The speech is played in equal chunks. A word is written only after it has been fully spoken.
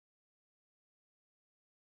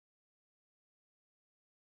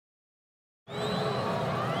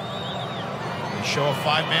show a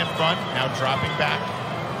 5-man front, now dropping back.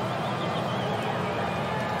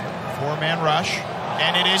 4-man rush,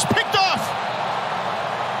 and it is picked off!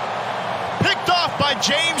 Picked off by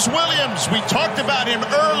James Williams. We talked about him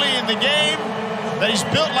early in the game, that he's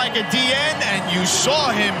built like a DN, and you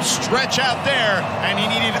saw him stretch out there, and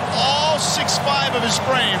he needed all 6'5" of his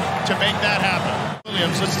frame to make that happen.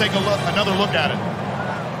 Williams, let's take another look at it.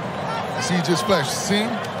 See, he just flashed. See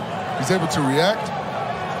him? He's able to react,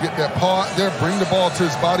 get that paw out there, bring the ball to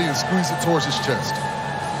his body, and squeeze it towards his chest.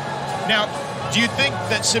 Now, do you think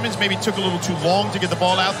that Simmons maybe took a little too long to get the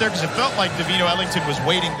ball out there? Because it felt like Devito Ellington was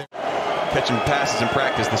waiting there. Catching passes in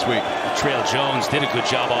practice this week. Trail Jones did a good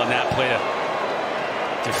job on that play to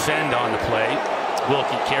defend on the play.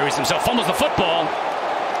 Wilkie carries himself, fumbles the football.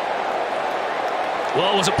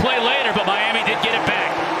 Well, it was a play later, but Miami did get it back.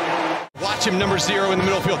 Watch him, number 0 in the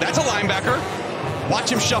middle field. That's a linebacker. Watch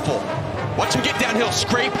him shuffle. Watch him get downhill,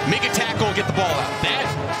 scrape, make a tackle, get the ball out. That.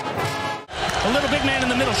 A little big man in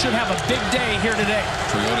the middle should have a big day here today.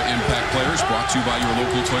 Toyota Impact Players brought to you by your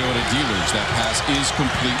local Toyota dealers. That pass is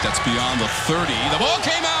complete. That's beyond the 30. The ball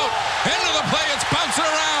came out. End of the play. It's bouncing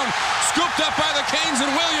around. Scooped up by the Canes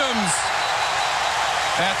and Williams.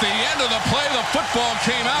 At the end of the play, the football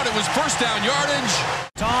came out. It was first down yardage.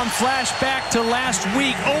 Tom, flashback to last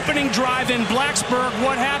week. Opening drive in Blacksburg.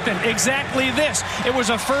 What happened? Exactly this. It was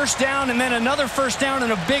a first down and then another first down,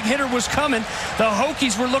 and a big hitter was coming. The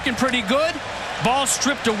Hokies were looking pretty good. Ball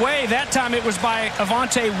stripped away. That time it was by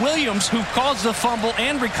Avante Williams, who caused the fumble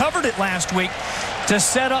and recovered it last week to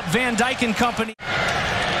set up Van Dyke and company.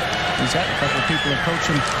 He's had a couple of people approach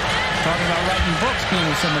him talking about writing books, being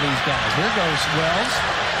with some of these guys. Here goes Wells.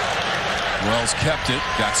 Wells kept it,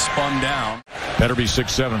 got spun down. Better be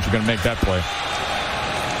 6'7" if you're going to make that play.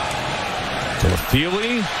 So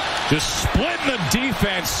Feely just splitting the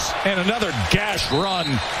defense, and another gash run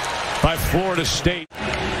by Florida State.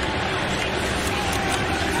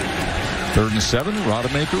 3rd and 7,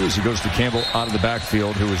 Rodemaker as he goes to Campbell out of the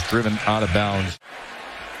backfield, who was driven out of bounds.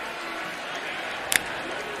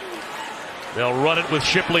 They'll run it with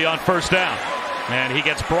Shipley on first down, and he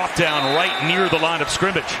gets brought down right near the line of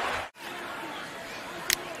scrimmage.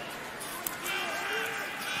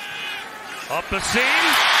 Up the seam,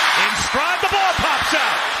 in stride, the ball pops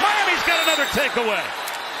out. Miami's got another takeaway.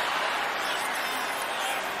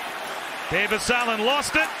 Davis Allen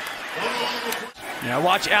lost it. Now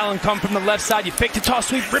watch Allen come from the left side. You fake the toss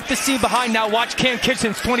sweep, rip the seam behind. Now watch Cam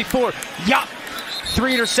Kitchens, 24. Yup.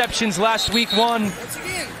 3 interceptions last week. 1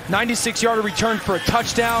 96-yarder return for a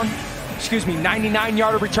touchdown.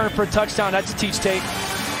 99-yarder return for a touchdown. That's a teach tape.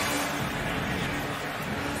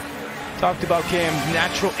 Talked about Cam.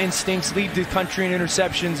 Natural instincts lead the country in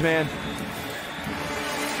interceptions, man.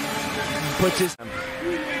 Puts his...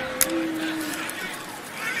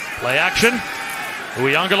 Play action.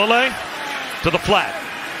 Uiagalelei to the flat.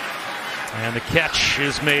 And the catch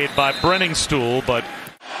is made by Brenningstool, but...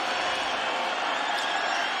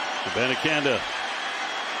 Benacanda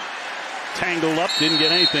tangled up, didn't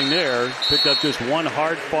get anything there. Picked up just 1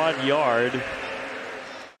 hard-fought yard.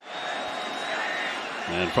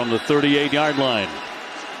 And from the 38-yard line,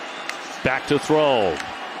 back to throw.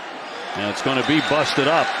 And it's going to be busted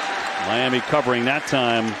up. Miami covering that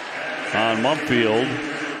time on Mumfield.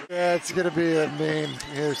 Yeah, it's going to be a name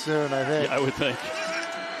here soon, I think. Yeah, I would think.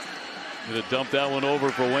 Going to dump that one over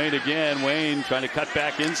for Wayne again. Wayne trying to cut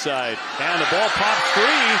back inside. And the ball pops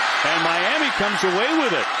free, and Miami comes away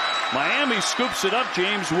with it. Miami scoops it up.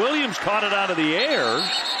 James Williams caught it out of the air.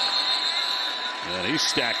 And he's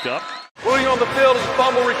stacked up. Rudy on the field is a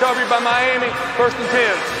fumble recovery by Miami. 1st and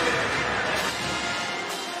 10.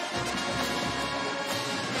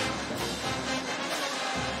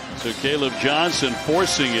 So Caleb Johnson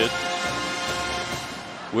forcing it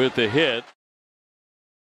with the hit.